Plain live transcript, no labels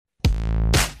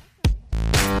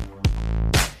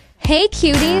Hey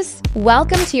cuties!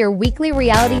 Welcome to your weekly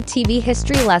reality TV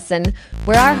history lesson,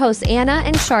 where our hosts Anna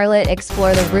and Charlotte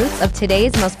explore the roots of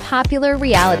today's most popular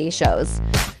reality shows.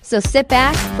 So sit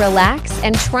back, relax,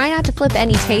 and try not to flip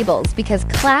any tables because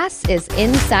class is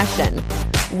in session.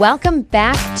 Welcome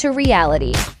back to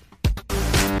reality.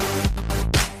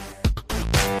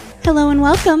 Hello and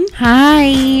welcome.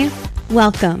 Hi.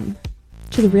 Welcome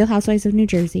to the Real Housewives of New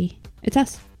Jersey. It's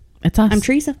us. It's us. I'm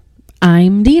Teresa.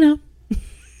 I'm Dina.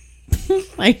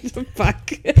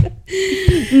 Fuck.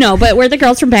 No, but we're the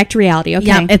girls from Back to Reality, okay?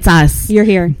 Yeah, it's us. You're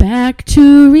here. Back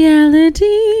to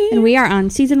reality. And we are on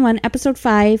season 1, episode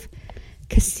 5,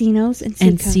 Casinos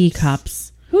and Sea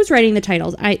Cups. Who's writing the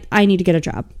titles? I need to get a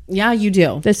job. Yeah, you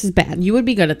do. This is bad. You would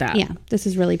be good at that. Yeah, this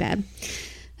is really bad.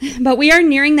 But we are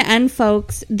nearing the end,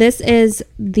 folks. This is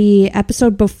the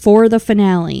episode before the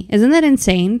finale. Isn't that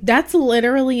insane? That's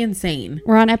literally insane.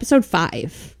 We're on episode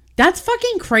 5. That's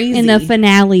fucking crazy. And the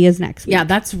finale is next week. Yeah,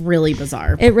 that's really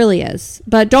bizarre. It really is.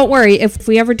 But don't worry. If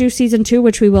we ever do season 2,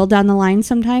 which we will down the line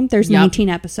sometime, there's 19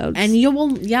 episodes. And you will,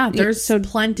 there's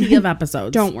plenty of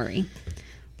episodes. Don't worry.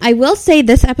 I will say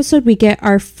this episode, we get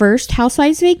our first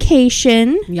Housewives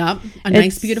vacation. Yep.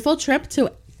 Nice, beautiful trip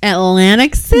to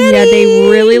Atlantic City. Yeah, they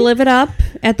really live it up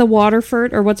at the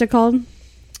Waterford, or what's it called?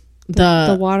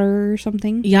 The water or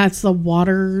something? Yeah, it's the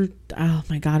water. Oh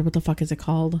my God, what the fuck is it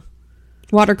called?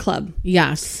 Water Club.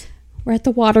 Yes. We're at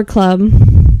the Water Club.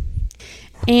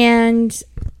 And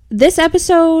this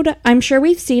episode, I'm sure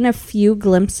we've seen a few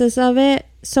glimpses of it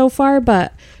so far,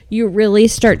 but you really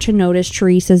start to notice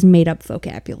Teresa's made-up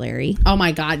vocabulary. Oh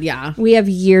my God, yeah. We have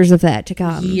years of that to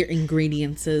come.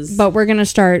 Ingredients. But we're going to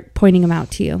start pointing them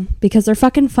out to you because they're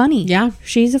fucking funny. Yeah.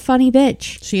 She's a funny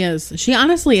bitch. She is. She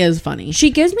honestly is funny. She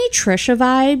gives me Trisha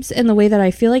vibes in the way that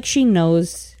I feel like she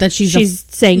knows that she's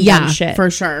saying dumb shit. For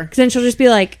sure. Because then she'll just be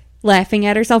like laughing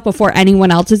at herself before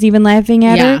anyone else is even laughing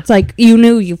at her. It's like, you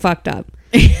knew you fucked up.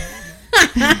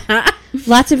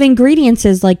 Lots of ingredients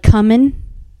is like cumin.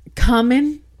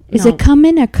 Cumin? Is it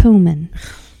cumin or cumin?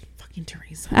 Fucking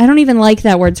Teresa. I don't even like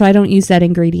that word, so I don't use that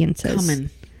ingredients. Cumin.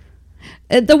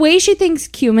 The way she thinks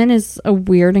cumin is a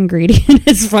weird ingredient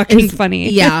is fucking funny.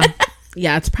 Yeah.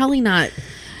 Yeah, it's probably not.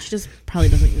 She just probably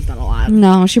doesn't use that a lot.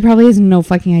 No, she probably has no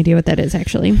fucking idea what that is,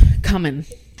 actually. Cumin.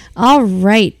 All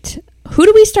right. Who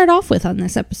do we start off with on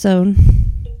this episode?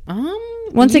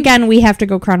 Once again, we have to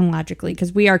go chronologically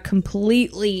because we are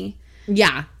completely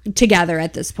together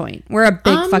at this point. We're a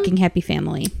big fucking happy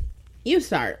family. You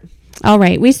start. All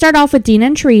right. We start off with Dina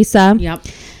and Teresa. Yep.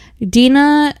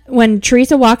 Dina, when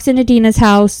Teresa walks into Dina's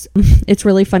house, it's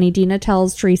really funny. Dina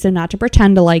tells Teresa not to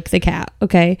pretend to like the cat,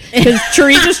 okay? Because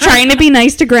Teresa's trying to be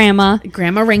nice to Grandma.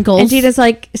 Grandma Wrinkles. And Dina's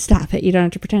like, stop it. You don't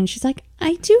have to pretend. She's like,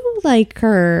 I do like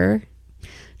her.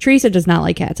 Teresa does not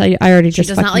like cats. I already just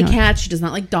She does not like cats. She does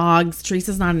not like dogs.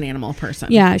 Teresa's not an animal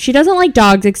person. Yeah, she doesn't like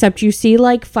dogs, except you see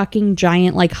like fucking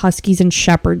giant like huskies and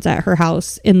shepherds at her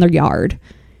house in the yard.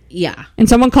 Yeah. And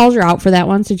someone calls her out for that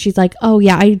once, and she's like, oh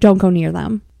yeah, I don't go near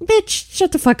them. Bitch,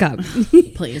 shut the fuck up.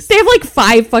 Please. They have like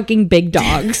 5 fucking big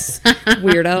dogs.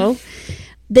 Weirdo.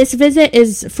 This visit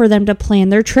is for them to plan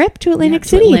their trip to Atlantic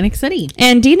City.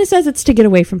 And Dina says it's to get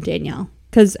away from Danielle.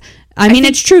 Because, I mean,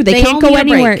 it's true. They can't go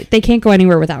anywhere. They can't go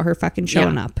anywhere without her fucking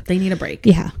showing up. They need a break.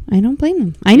 Yeah, I don't blame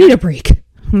them. I need a break.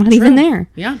 I'm not even there.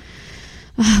 Yeah.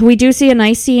 We do see a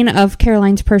nice scene of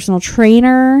Caroline's personal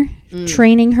trainer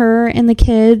training her and the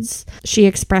kids. She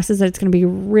expresses that it's going to be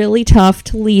really tough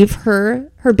to leave her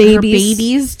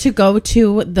babies to go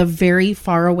to the very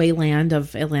far away land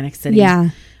of Atlantic City. Yeah.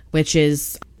 Which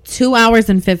is 2 hours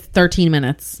and 13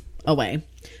 minutes away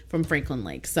from Franklin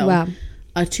Lake. So a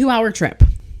 2-hour trip.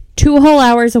 2 whole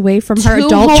hours away from her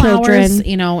adult children. Hours,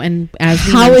 and as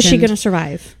how is she going to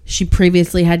survive? She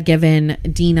previously had given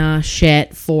Dina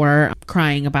shit for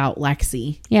crying about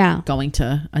Lexi. Yeah. Going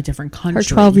to a different country. Her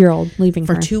 12-year-old leaving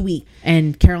for her. 2 weeks.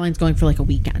 And Caroline's going for like a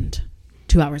weekend.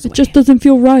 2 hours away. It just doesn't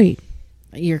feel right.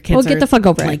 Your kids get the fuck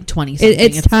over like it. 20 something.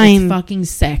 It's time. It's fucking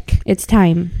sick. It's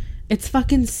time. It's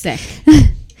fucking sick.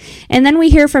 And then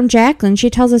we hear from Jacqueline. She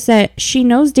tells us that she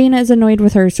knows Dina is annoyed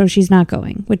with her, so she's not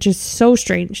going, which is so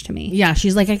strange to me. Yeah,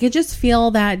 she's like, I could just feel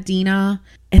that Dina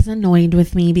is annoyed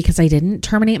with me because I didn't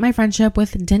terminate my friendship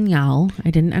with Danielle.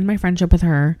 I didn't end my friendship with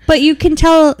her. But you can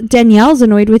tell Danielle's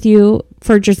annoyed with you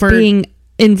for being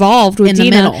involved with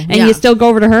Dina. The middle, and you still go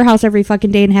over to her house every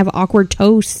fucking day and have awkward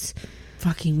toasts.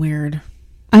 Fucking weird.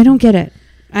 I don't get it.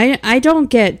 I don't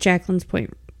get Jacqueline's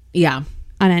point. Yeah.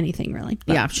 anything really.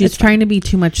 Yeah, she's trying to be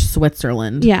too much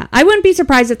Switzerland. Yeah, I wouldn't be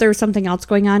surprised if there was something else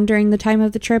going on during the time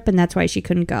of the trip, and that's why she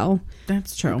couldn't go.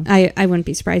 That's true. I wouldn't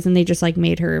be surprised, and they just like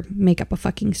made her make up a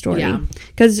fucking story. Yeah,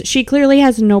 because she clearly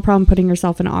has no problem putting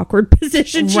herself in an awkward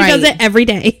position. She does it every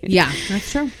day. Yeah,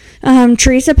 that's true.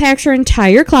 Teresa packs her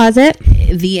entire closet.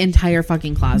 The entire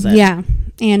fucking closet. Yeah,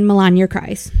 and Melania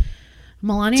cries.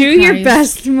 Melania Do cries. your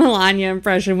best Melania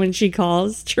impression when she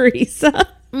calls Teresa.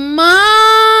 Mom!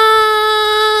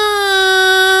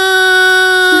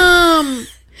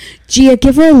 Gia,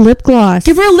 give her a lip gloss.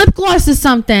 Give her a lip gloss or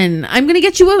something. I'm going to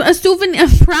get you a souvenir.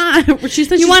 She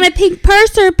said you want a pink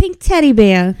purse or a pink teddy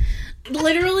bear?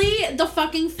 Literally, the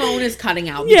fucking phone is cutting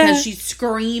out because she's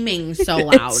screaming so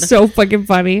loud. It's so fucking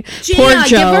funny. Gia, poor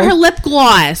Joe. Give her lip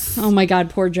gloss. Oh my God,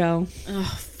 poor Joe. Ugh,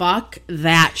 fuck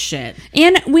that shit.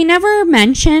 And we never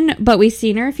mention, but we've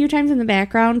seen her a few times in the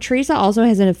background. Teresa also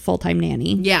has a full-time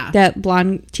nanny. Yeah. That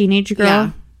blonde teenage girl.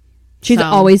 Yeah. She's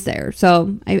always there.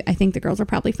 So I think the girls are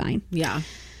probably fine. Yeah.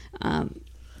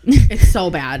 It's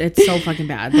so bad. It's so fucking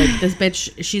bad. Like, this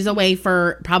bitch, she's away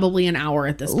for probably an hour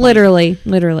at this point. Literally.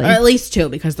 Or at least 2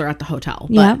 because they're at the hotel.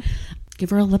 Yeah. But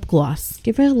give her a lip gloss.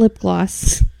 Give her a lip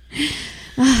gloss.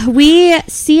 We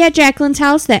see at Jacqueline's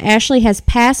house that Ashley has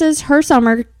passes her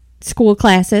summer school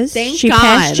classes. Thank God.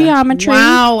 Passed geometry.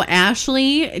 Wow,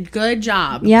 Ashley, good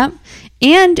job. Yep.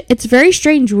 And it's very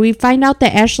strange. We find out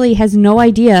that Ashley has no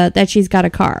idea that she's got a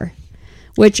car.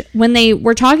 Which, when they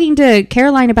were talking to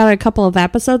Caroline about it a couple of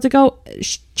episodes ago,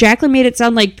 Jacqueline made it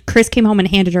sound like Chris came home and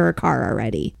handed her a car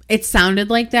already. It sounded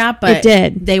like that, but it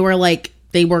did. They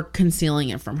were concealing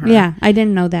it from her. Yeah, I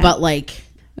didn't know that. But like,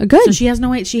 good. So she had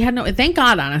no. Thank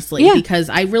God, honestly, because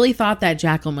I really thought that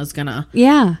Jacqueline was gonna.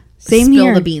 Yeah, same spill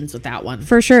here. The beans with that one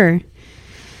for sure.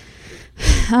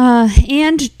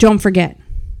 And don't forget,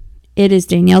 it is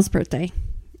Danielle's birthday.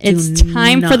 It's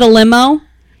time for the limo.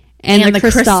 And the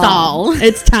crystal.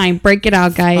 It's time. Break it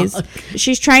out, guys.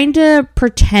 She's trying to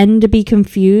pretend to be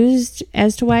confused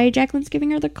as to why Jacqueline's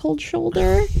giving her the cold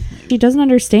shoulder. She doesn't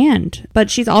understand. But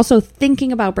she's also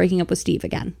thinking about breaking up with Steve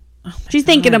again. She's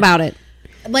thinking about it.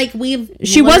 Like,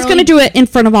 she was going to do it in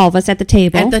front of all of us at the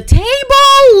table.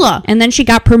 And then she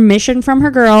got permission from her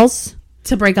girls.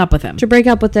 To break up with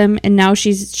him. And now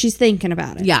she's thinking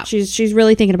about it. Yeah. She's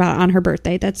really thinking about it on her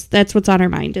birthday. That's what's on her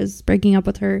mind, is breaking up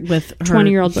with her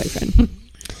 20-year-old boyfriend.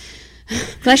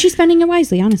 Glad she's spending it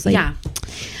wisely, honestly. Yeah.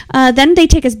 Then they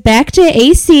take us back to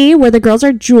AC, where the girls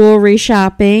are jewelry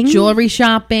shopping.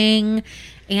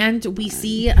 And we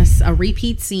see a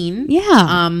repeat scene.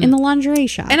 Yeah. In the lingerie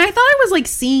shop. And I thought I was like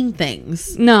seeing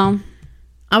things. No.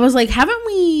 I was like, haven't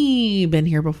we been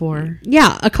here before?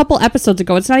 Yeah, a couple episodes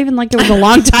ago. It's not even like it was a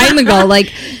long time ago.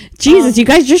 Like, Jesus, you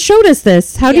guys just showed us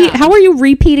this. How are you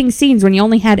repeating scenes when you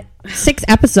only had 6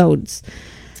 episodes?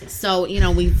 So,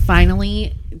 we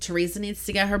finally, Teresa needs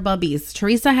to get her bubbies.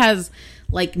 Teresa has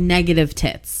like negative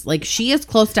tits. Like, she is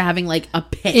close to having like a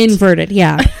pit. Inverted,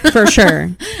 yeah, for sure.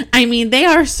 I mean, they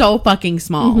are so fucking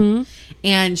small. Mm-hmm.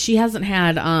 And she hasn't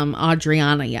had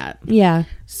Adriana yet. Yeah.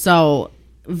 So,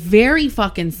 very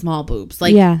fucking small boobs.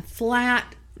 Like,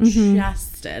 flat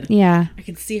chested. Yeah. I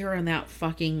can see her in that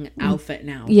fucking outfit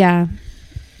now. Yeah.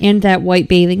 And that white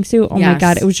bathing suit. Oh my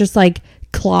God. It was just like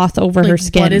cloth over her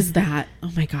skin. What is that?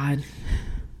 Oh my God.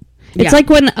 It's like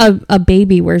when a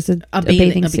baby wears a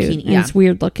bathing suit. Bikini, and it's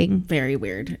weird looking. Very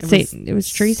weird. It was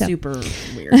Teresa. Super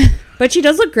weird. But she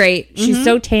does look great. She's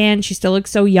so tan. She still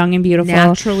looks so young and beautiful.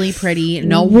 Naturally pretty.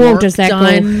 No work does that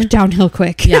done. go downhill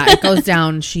quick. Yeah, it goes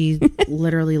down. She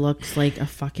literally looks like a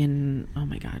fucking, oh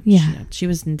my God. Yeah. She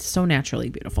was so naturally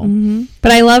beautiful. Mm-hmm.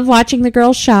 But I love watching the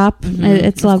girls shop. Mm-hmm.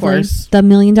 It's lovely. Course. The $1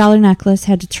 million necklace,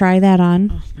 had to try that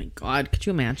on. Oh my God. Could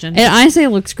you imagine? It honestly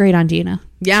looks great on Dina.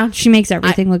 Yeah. She makes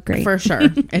everything look great. For sure.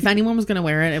 If anyone was going to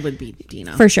wear it, it would be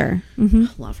Dina. For sure.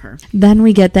 Mm-hmm. Love her. Then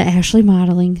we get the Ashley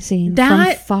modeling scene.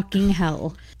 From fucking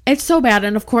hell. It's so bad.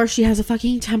 And of course, she has a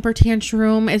fucking temper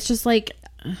tantrum. It's just like...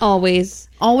 Always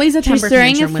a temper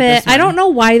tantrum with this one. I don't know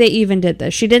why they even did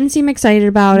this. She didn't seem excited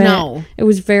about it. No. It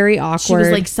was very awkward. She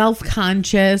was like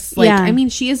self-conscious. Like, I mean,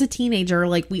 she is a teenager.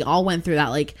 Like, we all went through that.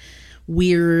 Like...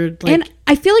 weird, like, and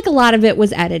I feel like a lot of it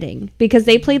was editing, because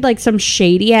they played like some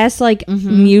shady ass like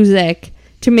music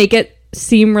to make it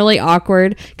seem really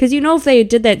awkward, because if they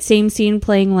did that same scene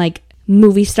playing like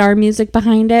movie star music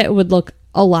behind it, it would look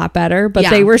a lot better, but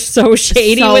they were so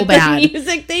shady with the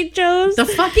music they chose. The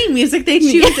fucking music they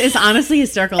choose is honestly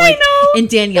hysterical. Like, I know. In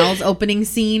Danielle's opening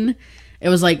scene, it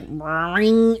was like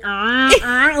like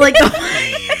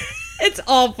it's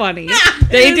all funny.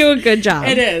 They do a good job.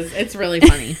 It is. It's really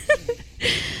funny.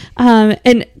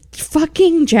 And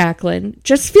fucking Jacqueline,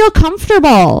 just feel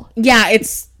comfortable. Yeah,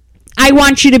 I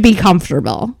want you to be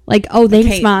comfortable. Like, oh,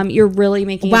 thanks, Mom. You're really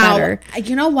making it better.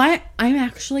 You know what? I'm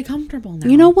actually comfortable now.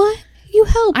 You know what? You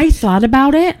helped. I thought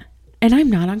about it, and I'm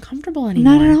not uncomfortable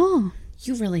anymore. Not at all.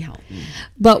 You really helped me.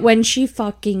 But when she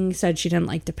fucking said she didn't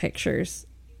like the pictures,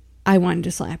 I wanted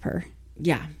to slap her.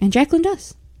 Yeah. And Jacqueline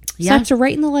does. Yeah. Slaps her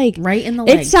right in the leg. Right in the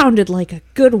leg. It sounded like a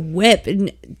good whip.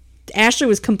 And Ashley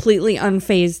was completely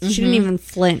unfazed. She didn't even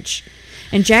flinch.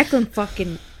 And Jacqueline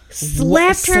fucking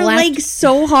slapped her leg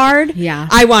so hard. Yeah.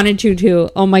 I wanted to too.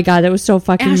 Oh my God. That was so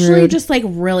fucking rude. Ashley just like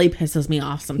really pisses me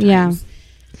off sometimes. Yeah.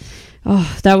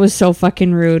 Oh, that was so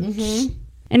fucking rude.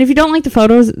 And if you don't like the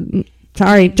photos,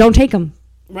 sorry, don't take them.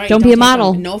 Right. Don't be a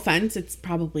model. No offense. It's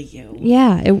probably you.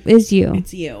 Yeah, it is you.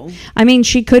 It's you. I mean,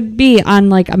 she could be on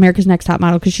like America's Next Top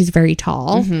Model because she's very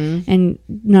tall. And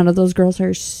none of those girls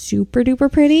are super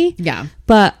duper pretty. Yeah.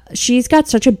 But she's got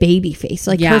such a baby face.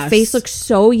 Like her face looks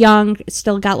so young.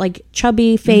 Still got like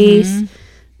chubby face.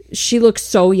 She looks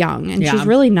so young, and she's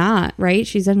really not, right?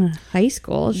 She's in high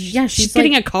school. She's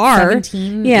getting like a car.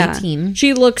 17, 18.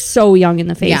 She looks so young in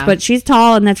the face, but she's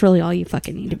tall, and that's really all you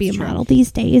fucking need to be a model these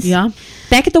days. Yeah.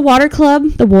 Back at the water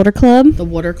club,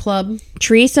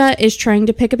 Teresa is trying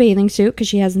to pick a bathing suit because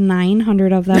she has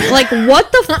 900 of them. Like, what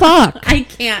the fuck? I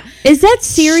can't. Is that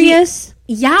serious?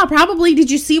 Yeah, probably. Did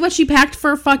you see what she packed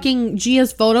for fucking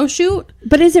Gia's photo shoot?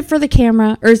 But is it for the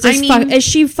camera, or is this is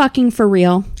she fucking for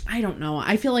real? I don't know.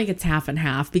 I feel like it's half and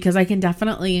half because I can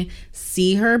definitely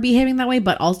see her behaving that way,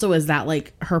 but also is that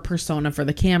like her persona for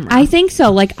the camera? I think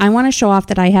so. Like, I want to show off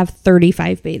that I have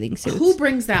 35 bathing suits. Who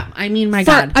brings that? I mean, my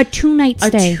for God. a 2-night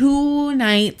stay. A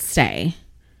 2-night stay.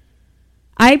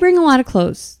 I bring a lot of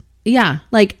clothes. Yeah.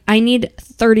 Like, I need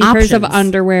 30 pairs of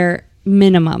underwear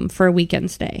minimum for a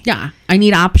weekend stay. Yeah. I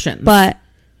need options. But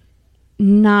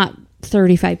not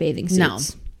 35 bathing suits. No.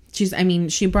 She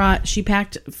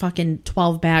packed fucking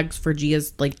 12 bags for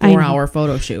Gia's like 4-hour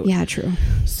photo shoot. Yeah, true.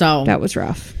 So that was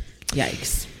rough.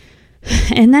 Yikes.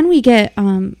 And then we get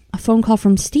a phone call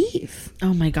from Steve.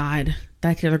 Oh my God.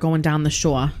 They're going down the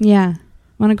shore. Yeah.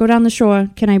 Want to go down the shore?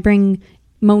 Can I bring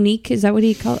Monique? Is that what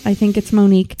he called? I think it's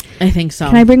Monique. I think so.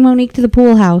 Can I bring Monique to the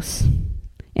pool house?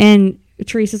 And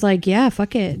Teresa's like, yeah,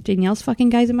 fuck it. Danielle's fucking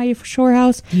guys at my shore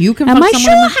house. You can at fuck my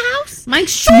shore house. My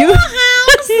shore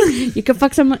house. You can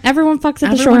fuck someone. Everyone fucks at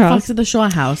the shore house. Everyone fucks at the shore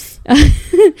house.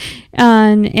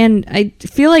 And I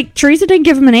feel like Teresa didn't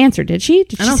give him an answer, did she?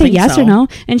 Did she say yes or no?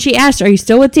 And she asked, are you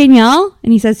still with Danielle?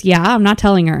 And he says, yeah, I'm not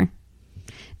telling her.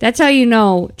 That's how you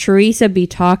know Teresa be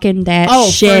talking that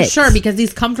shit. Oh, for sure, because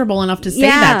he's comfortable enough to say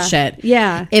that shit.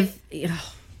 Yeah.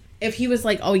 If he was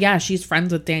like, oh yeah, she's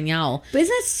friends with Danielle. But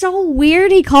isn't it so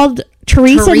weird he called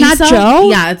Teresa, not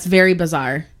Joe? Yeah, it's very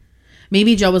bizarre.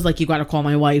 Maybe Joe was like, you got to call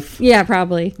my wife. Yeah,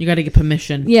 probably. You got to get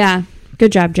permission. Yeah.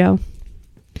 Good job, Joe.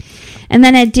 And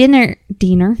then at dinner.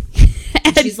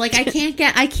 She's like, I can't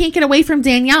get away from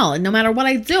Danielle. And no matter what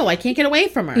I do, I can't get away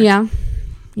from her. Yeah.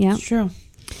 Yeah. It's true.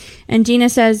 And Dina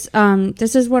says,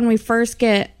 this is when we first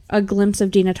get a glimpse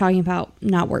of Dina talking about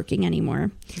not working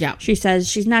anymore. Yeah. She says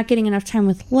she's not getting enough time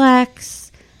with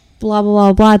Lex, blah, blah,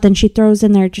 blah, blah. Then she throws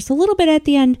in there just a little bit at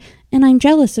the end, and I'm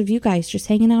jealous of you guys just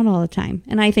hanging out all the time.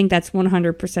 And I think that's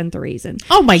 100% the reason.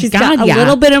 Oh, my God, She's got a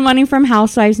little bit of money from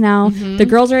Housewives now. Mm-hmm. The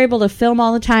girls are able to film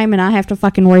all the time, and I have to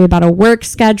fucking worry about a work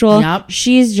schedule. Yep.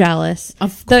 She's jealous.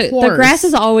 Of course. The grass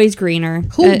is always greener.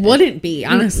 Who wouldn't be,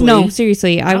 honestly? No,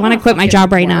 seriously. I want to quit my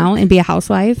job right now and be a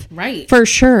housewife. Right. For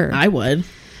sure. I would.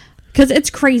 Because it's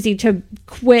crazy to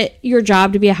quit your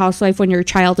job to be a housewife when your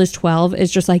child is 12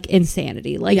 is just like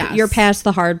insanity. Like, you're past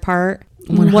the hard part.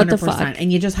 100%. What the fuck?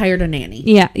 And you just hired a nanny.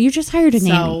 Yeah, you just hired a nanny.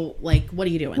 So, like, what are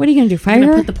you doing? What are you going to do? Fire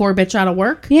her? Put the poor bitch out of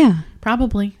work? Yeah.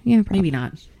 Probably. Yeah, probably. Maybe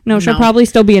not. No, she'll probably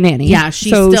still be a nanny. Yeah,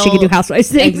 so she can do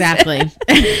housewives things. Exactly.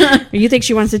 You think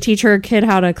she wants to teach her kid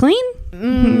how to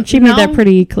clean? She made that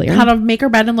pretty clear. How to make her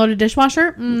bed and load a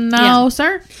dishwasher? No,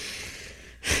 sir.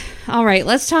 All right,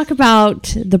 let's talk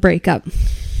about the breakup.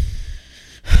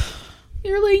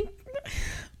 You're like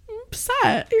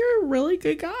upset. You're a really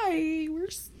good guy. You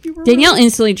were Danielle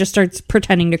instantly just starts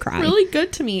pretending to cry. Really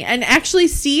good to me. And actually,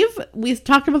 Steve, we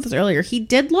talked about this earlier. He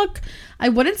did look, I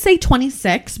wouldn't say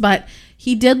 26, but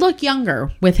he did look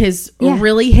younger with his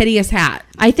really hideous hat.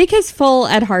 I think his full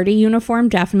Ed Hardy uniform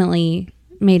definitely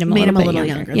made him a little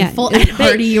younger. Yeah, the full Ed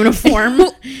Hardy uniform,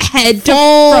 head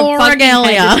to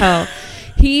regalia.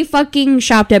 He fucking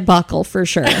shopped at Buckle for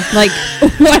sure. Like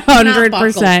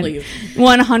 100%.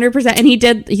 100%. And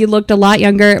he looked a lot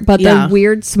younger, but the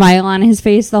weird smile on his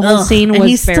face the whole scene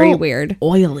was very weird.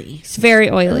 Oily. It's very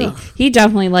oily. Ugh. He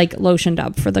definitely like lotioned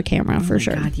up for the camera for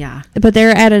sure. God, yeah. But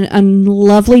they're at a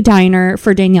lovely diner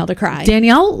for Danielle to cry.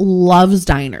 Danielle loves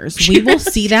diners. We will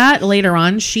see that later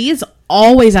on. She is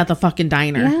always at the fucking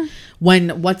diner. Yeah.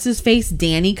 When what's his face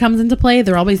Danny comes into play,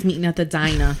 they're always meeting at the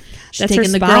diner. She's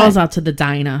taking the girls out to the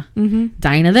diner.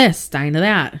 Diner this, diner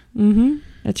that.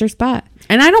 That's her spot.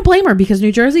 And I don't blame her because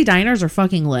New Jersey diners are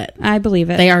fucking lit. I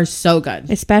believe it. They are so good.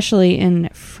 Especially in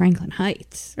Franklin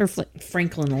Heights. Or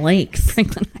Franklin Lakes.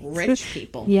 Franklin Heights. Rich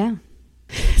people. Yeah.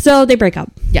 So they break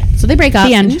up. Yeah. So they break up.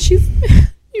 The end. And you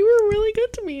were really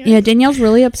good to me. Yeah, Danielle's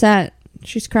really upset.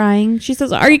 She's crying. She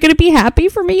says, are you going to be happy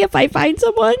for me if I find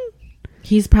someone?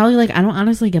 He's probably like, I don't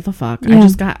honestly give a fuck. Yeah.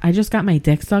 I just got my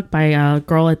dick sucked by a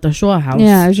girl at the Shore House.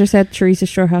 Yeah, I was just at Teresa's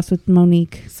Shore House with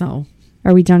Monique. So,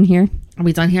 are we done here? Are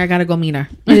we done here? I gotta go meet her.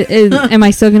 Am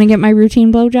I still gonna get my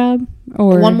routine blowjob?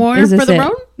 Or one more for the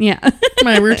road? Yeah,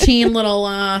 my routine little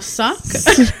suck.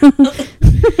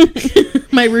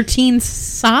 My routine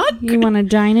suck. You want a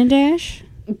dine and dash?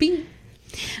 Bing.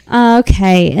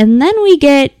 Okay, and then we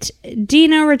get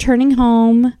Dina returning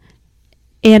home.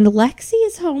 And Lexi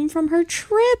is home from her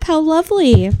trip. How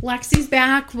lovely. Lexi's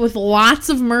back with lots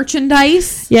of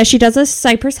merchandise. Yeah, she does a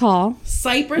Cypress haul.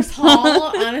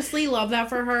 Honestly, love that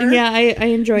for her. Yeah, I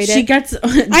enjoyed it. She gets...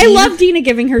 I love Dina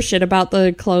giving her shit about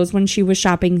the clothes when she was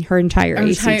shopping her entire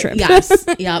AC trip. Yes,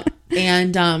 yep.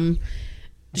 And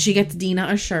she gets Dina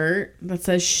a shirt that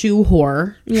says shoe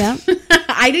whore. Yeah.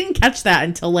 I didn't catch that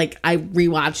until I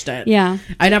rewatched it. Yeah.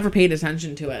 I never paid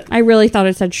attention to it. I really thought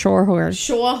it said shore whore.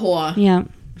 Shore whore. Yeah.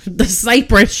 The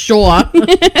Cypress shore.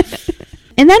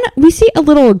 And then we see a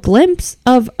little glimpse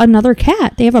of another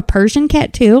cat. They have a Persian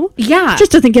cat too. Yeah.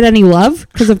 Just doesn't get any love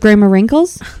because of Grandma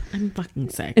Wrinkles. I'm fucking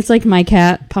sick. It's like my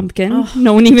cat, Pumpkin. Oh.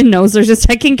 No one even knows there's a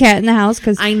second cat in the house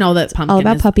because I know that Pumpkin all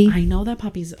about Puppy. I know that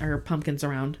puppies are Pumpkins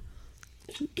around.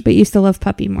 But you still love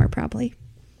Puppy more probably.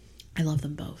 I love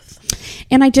them both.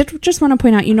 And I did just want to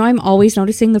point out, I'm always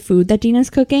noticing the food that Dina's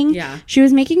cooking. Yeah. She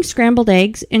was making scrambled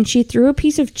eggs and she threw a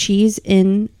piece of cheese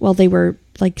in while they were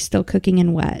still cooking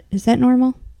and wet. Is that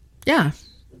normal? Yeah.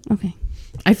 Okay.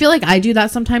 I feel like I do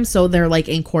that sometimes so they're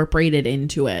incorporated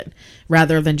into it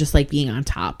rather than just being on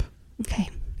top. Okay.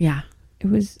 Yeah.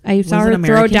 I saw her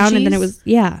throw it down cheese? And then it was,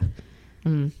 yeah.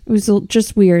 It was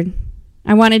just weird.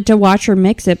 I wanted to watch her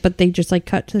mix it, but they just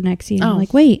cut to the next scene. I'm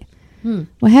like, wait,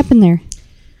 what happened there?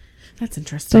 That's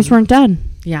interesting. Those weren't done.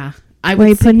 Yeah. I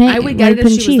would get it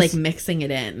if she was mixing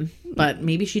it in, but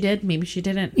maybe she did, maybe she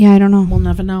didn't. Yeah, I don't know. We'll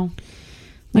never know.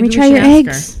 Let me try your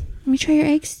eggs. Let me try your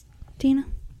eggs, Dina.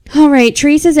 All right,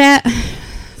 Teresa's at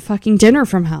fucking dinner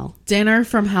from hell. Dinner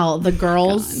from hell. The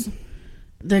girls,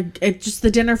 it's just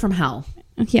the dinner from hell.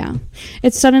 Yeah,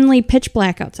 it's suddenly pitch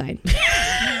black outside.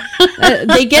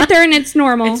 They get there and it's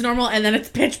normal. It's normal, and then it's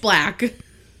pitch black.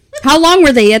 How long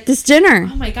were they at this dinner?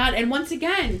 Oh my God. And once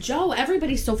again, Joe,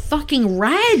 everybody's so fucking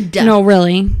red. No,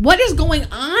 really. What is going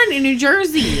on in New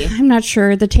Jersey? I'm not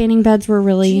sure. The tanning beds were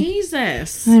really...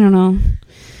 Jesus. I don't know.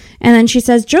 And then she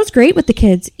says, Joe's great with the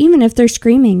kids, even if they're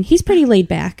screaming. He's pretty laid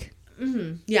back.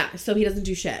 Mm-hmm. Yeah, so he doesn't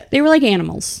do shit. They were like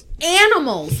animals.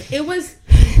 Animals. It was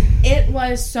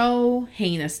so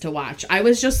heinous to watch. I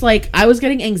was just I was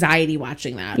getting anxiety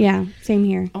watching that. Yeah, same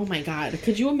here. Oh my God.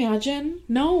 Could you imagine?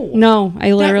 No. No,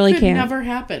 I literally can't. That would never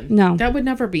happen. No. That would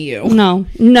never be you.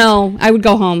 No, I would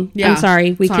go home. Yeah. I'm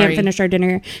sorry. We can't finish our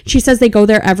dinner. She says they go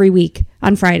there every week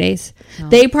on Fridays. Oh.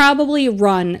 They probably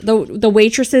run. The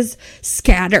waitresses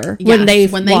scatter when they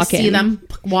see them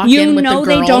walk in with the girls.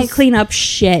 They don't clean up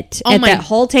shit at that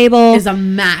whole table. Is a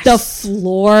mess. The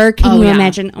floor. Can you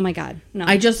imagine? Oh my God. No.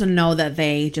 I just know that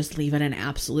they just leave it an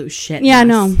absolute shit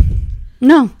mess.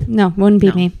 No, wouldn't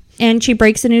be me. And she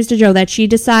breaks the news to Joe that she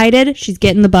decided she's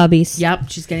getting the bubbies. Yep,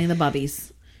 she's getting the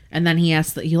bubbies. And then he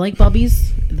asks, you like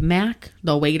bubbies? Mac,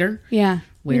 the waiter? Yeah.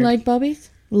 Weird. You like bubbies?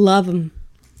 Love them.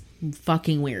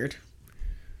 Fucking weird.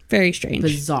 Very strange.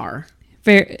 Bizarre.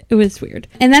 It was weird.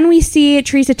 And then we see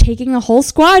Teresa taking the whole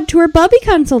squad to her bubby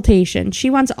consultation.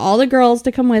 She wants all the girls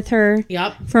to come with her.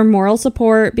 Yep. For moral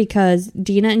support because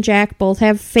Dina and Jack both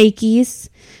have fakies.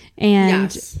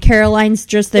 And Caroline's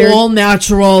just there. All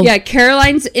natural. Yeah,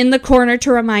 Caroline's in the corner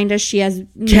to remind us she has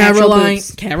natural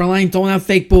boobs. Caroline don't have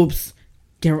fake boobs.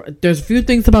 There's a few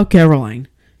things about Caroline.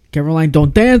 Caroline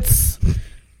don't dance.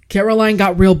 Caroline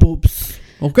got real boobs.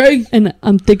 Okay? And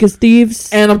I'm thick as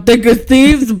thieves.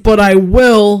 But I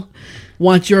will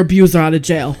want your abuser out of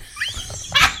jail.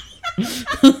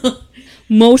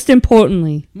 Most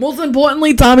importantly,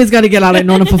 Tommy's got to get out. I've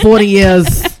known him for 40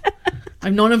 years.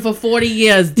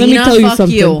 Dina, fuck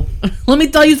you. Let me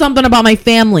tell you something about my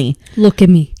family. Look at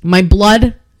me. My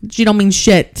blood, she don't mean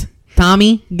shit.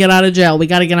 Tommy, get out of jail. We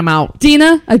got to get him out.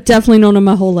 Dina, I've definitely known him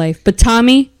my whole life. But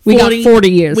Tommy, we got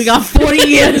 40 years. We got 40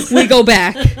 years. We go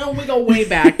back. We go way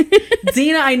back.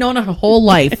 Dina, I known her whole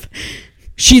life.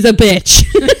 She's a bitch.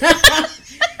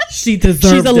 She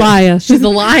deserves She's a liar. She's a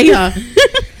liar.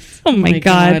 Oh my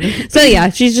God. So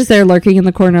yeah, she's just there lurking in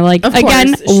the corner like,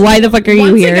 again, why the fuck are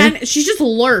you here? Again, she just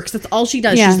lurks. That's all she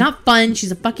does. Yeah. She's not fun.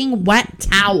 She's a fucking wet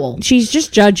towel. She's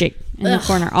just judging in the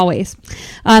corner always.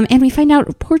 And we find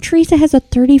out poor Teresa has a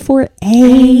 34A.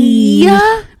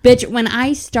 Yeah. Bitch, when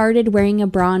I started wearing a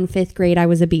bra in 5th grade, I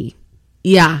was a B.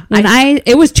 Yeah.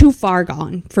 It was too far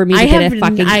gone for me to get a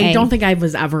fucking A. I don't think I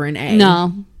was ever an A.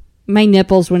 No. My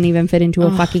nipples wouldn't even fit into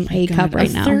a fucking A cup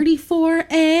right now.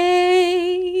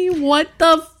 34A. What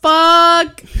the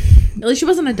fuck? At least she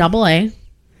wasn't a double A.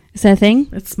 Is that a thing?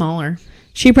 It's smaller.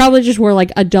 She probably just wore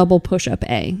like a double push-up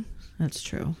A. That's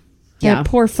true. Yeah,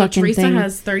 poor fucking Teresa thing.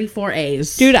 has 34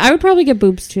 A's. Dude, I would probably get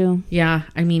boobs too. Yeah,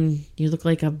 I mean, you look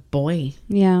like a boy.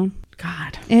 Yeah.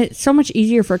 God. It's so much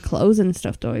easier for clothes and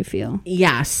stuff, though, I feel.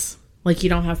 Yes. Like, you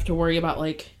don't have to worry about,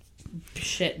 like,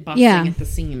 shit busting at the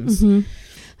seams.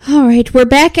 Mm-hmm. All right, we're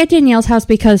back at Danielle's house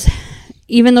because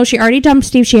even though she already dumped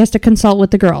Steve, she has to consult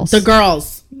with the girls. The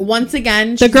girls. Once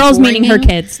again, the girls meaning her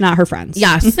kids, not her friends.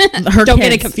 Yes. Her Don't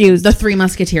get it confused. The 3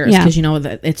 Musketeers, because you know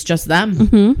that it's just them.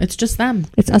 Mm-hmm. It's just them.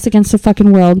 It's us against the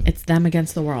fucking world. It's them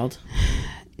against the world.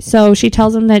 So she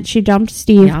tells them that she dumped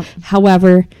Steve. Yep.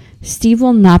 However, Steve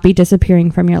will not be disappearing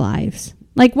from your lives.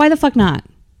 Like, why the fuck not?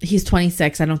 He's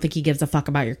 26. I don't think he gives a fuck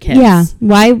about your kids. Yeah.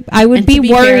 Why? I would be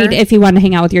worried if he wanted to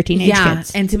hang out with your teenage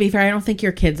kids. And to be fair, I don't think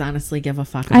your kids honestly give a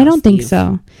fuck about I don't think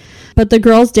so. But the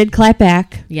girls did clap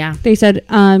back. Yeah. They said,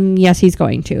 yes, he's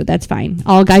going to. That's fine.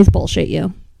 All guys bullshit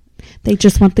you. They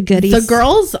just want the goodies. The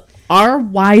girls are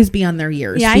wise beyond their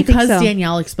years. Yeah, because I think so.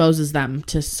 Danielle exposes them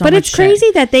to so much But it's crazy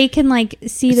that they can, like,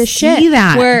 see the shit.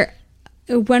 That. Where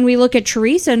when we look at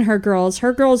Teresa and her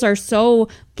girls are so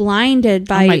blinded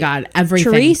by oh my God,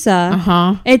 everything. Teresa.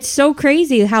 Uh-huh. It's so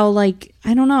crazy how, like,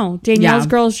 I don't know. Danielle's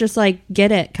girls just, like,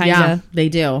 get it, kind of. Yeah, they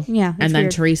do. Yeah. And then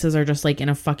weird. Teresa's are just, like, in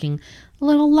a fucking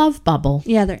little love bubble.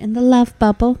 Yeah, they're in the love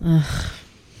bubble. Ugh.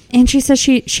 And she says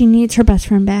she needs her best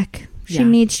friend back. She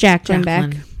needs Jacqueline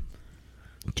back.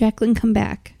 Jacqueline, come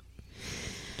back.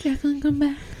 Jacqueline, come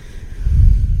back.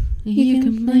 You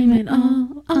can blame it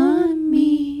all on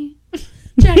me.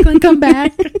 Jacqueline, come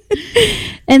back.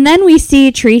 And then we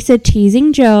see Teresa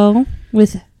teasing Joe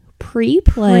with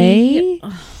pre-play.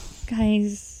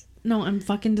 Guys. No, I'm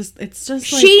fucking just... It's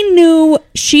just like...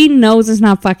 She knows it's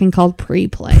not fucking called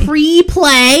pre-play.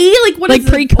 Pre-play? Like, what like is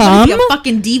pre-cum? A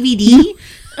fucking DVD?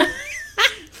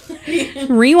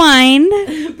 Rewind.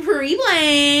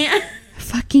 Pre-play.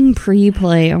 Fucking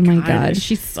pre-play. Oh my God.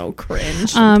 She's so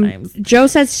cringe sometimes. Joe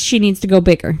says she needs to go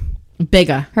bigger.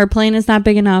 Bigger. Her plane is not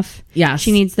big enough. Yes.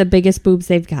 She needs the biggest boobs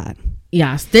they've got.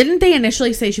 Yes. Didn't they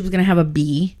initially say she was going to have a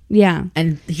B? Yeah.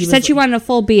 And she said she wanted a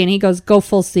full B, and he goes, go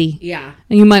full C. Yeah.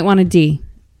 And you might want a D.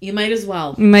 You might as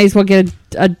well. You might as well get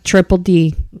a triple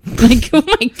D. Like, oh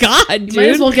my God, dude. You might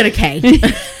as well get a K.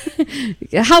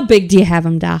 How big do you have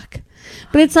them, Doc?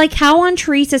 But it's like, how on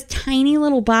Teresa's tiny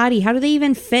little body, how do they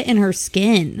even fit in her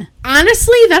skin?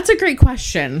 Honestly, that's a great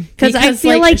question. Because I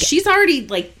feel like she's already,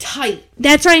 like, tight.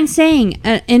 That's what I'm saying.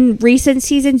 In recent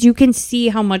seasons, you can see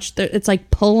how much it's, like,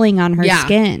 pulling on her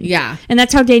skin. Yeah. And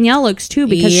that's how Danielle looks, too,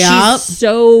 because she's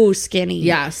so skinny.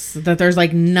 Yes. That there's,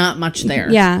 like, not much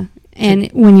there. Yeah.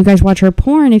 And when you guys watch her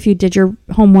porn, if you did your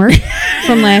homework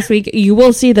from last week, you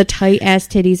will see the tight ass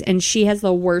titties, and she has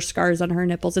the worst scars on her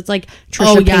nipples. It's like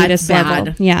Trisha Paytas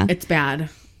level. Yeah, it's bad.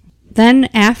 Then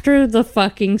after the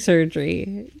fucking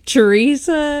surgery,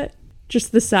 Teresa,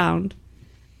 just the sound.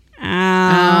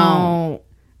 Ow.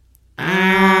 Ow.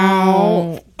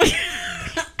 Ow.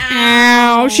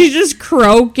 Ow. She's just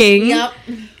croaking. Yep.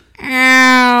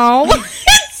 Ow.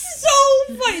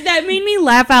 So funny. That made me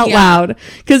laugh out loud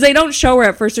because they don't show her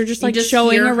at first. They're just like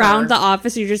showing around the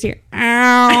office. You just hear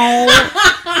ow,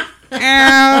 ow.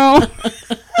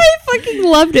 I fucking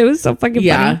loved it. It was so fucking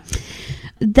funny.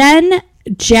 Then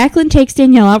Jacqueline takes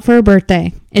Danielle out for her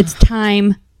birthday. It's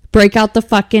time. Break out the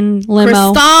fucking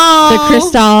limo. The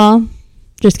Crystal.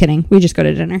 Just kidding. We just go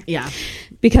to dinner. Yeah.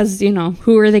 Because, you know,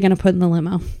 who are they going to put in the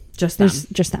limo? Just them.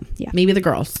 Just them. Yeah. Maybe the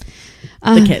girls.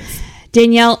 The kids.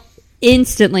 Danielle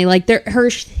instantly, like, her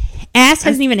ass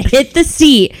hasn't even hit the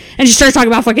seat, and she starts talking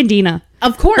about fucking Dina.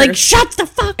 Of course. Like, shut the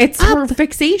fuck It's up. her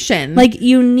fixation. Like,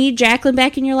 you need Jacqueline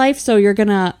back in your life, so you're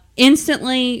gonna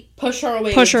instantly push her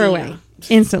away.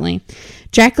 Instantly.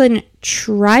 Jacqueline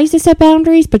tries to set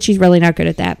boundaries, but she's really not good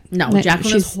at that. No,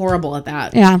 Jacqueline is horrible at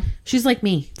that. Yeah. She's like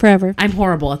me. Forever. I'm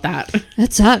horrible at that.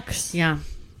 That sucks. Yeah.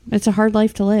 It's a hard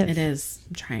life to live. It is.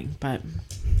 I'm trying, but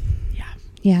yeah.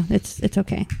 Yeah, it's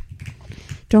okay.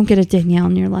 Don't get a Danielle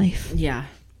in your life. Yeah.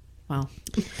 Well.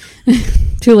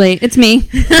 Too late. It's me.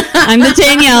 I'm the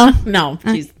Danielle. No.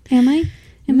 Am I?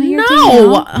 Am I your Danielle?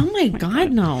 No. Oh my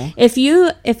God, no.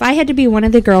 If I had to be one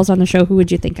of the girls on the show, who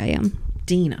would you think I am?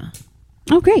 Dina.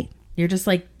 Oh, great. You're just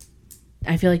like,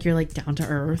 I feel like you're like down to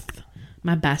earth.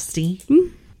 My bestie.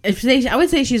 I would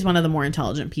say she's one of the more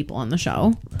intelligent people on the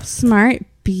show. Smart,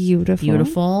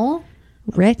 beautiful,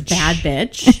 rich, bad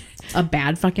bitch, a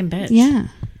bad fucking bitch. Yeah,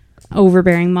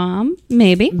 overbearing mom.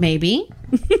 Maybe.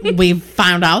 We've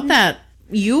found out that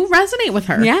you resonate with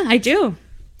her. Yeah, I do.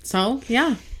 So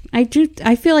yeah, I do.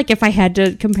 I feel like if I had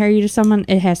to compare you to someone,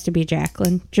 it has to be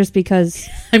Jacqueline, just because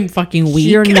I'm fucking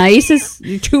weak. You're nice.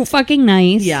 You're too fucking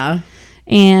nice. Yeah,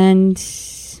 and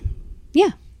yeah.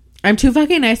 I'm too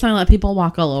fucking nice and I let people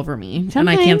walk all over me. Sometimes. And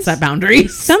I can't set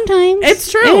boundaries. Sometimes.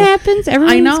 It's true. It happens.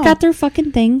 Everyone's got their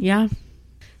fucking thing. Yeah.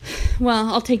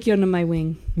 Well, I'll take you under my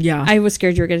wing. Yeah. I was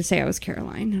scared you were going to say I was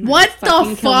Caroline. What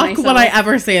the fuck would I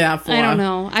ever say that for? I don't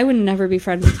know. I would never be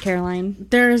friends with Caroline.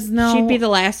 She'd be the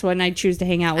last one I'd choose to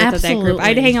hang out with at that group.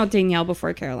 I'd hang out with Danielle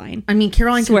before Caroline. I mean,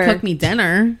 Caroline could cook me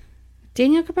dinner.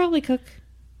 Danielle could probably cook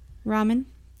ramen.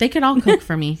 They could all cook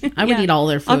for me. I would eat all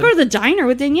their food. I'll go to the diner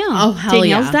with Danielle. Oh, hell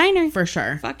Danielle's diner. For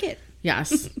sure. Fuck it.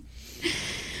 Yes.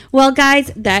 Well,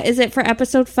 guys, that is it for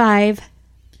episode 5.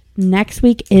 Next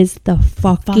week is the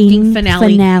fucking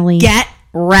finale. Get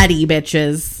ready,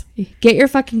 bitches. Get your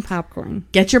fucking popcorn.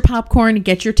 Get your popcorn.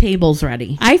 Get your tables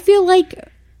ready. I feel like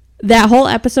that whole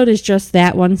episode is just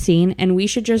that one scene, and we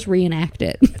should just reenact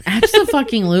it.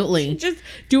 Absolutely. Just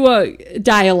do a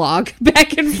dialogue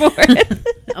back and forth.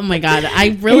 Oh my God.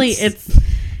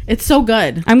 It's so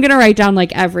good. I'm going to write down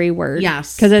like every word.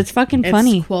 Yes. Because it's fucking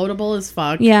funny. It's quotable as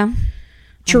fuck. Yeah.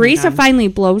 Teresa finally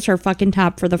blows her fucking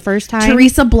top for the first time.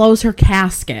 Teresa blows her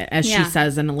casket, as she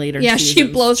says in a later seasons. She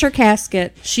blows her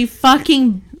casket. She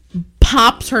fucking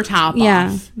pops her top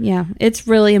off. Yeah. It's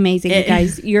really amazing, you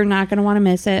guys. You're not going to want to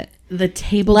miss it. The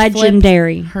table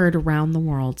legendary. Heard around the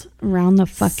world. Around the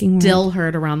fucking world. Still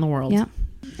heard around the world. Yeah.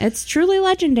 It's truly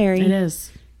legendary. It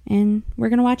is. And we're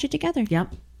going to watch it together.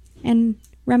 Yep. And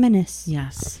reminisce.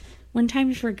 Yes. When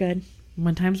times were good.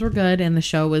 When times were good and the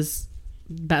show was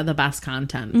the best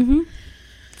content. Mm-hmm.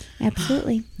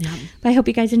 Absolutely. Yeah. But I hope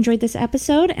you guys enjoyed this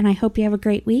episode, and I hope you have a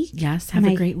great week. Yes. Have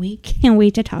a great week. Can't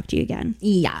wait to talk to you again.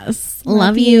 Yes.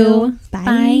 Love you. Bye.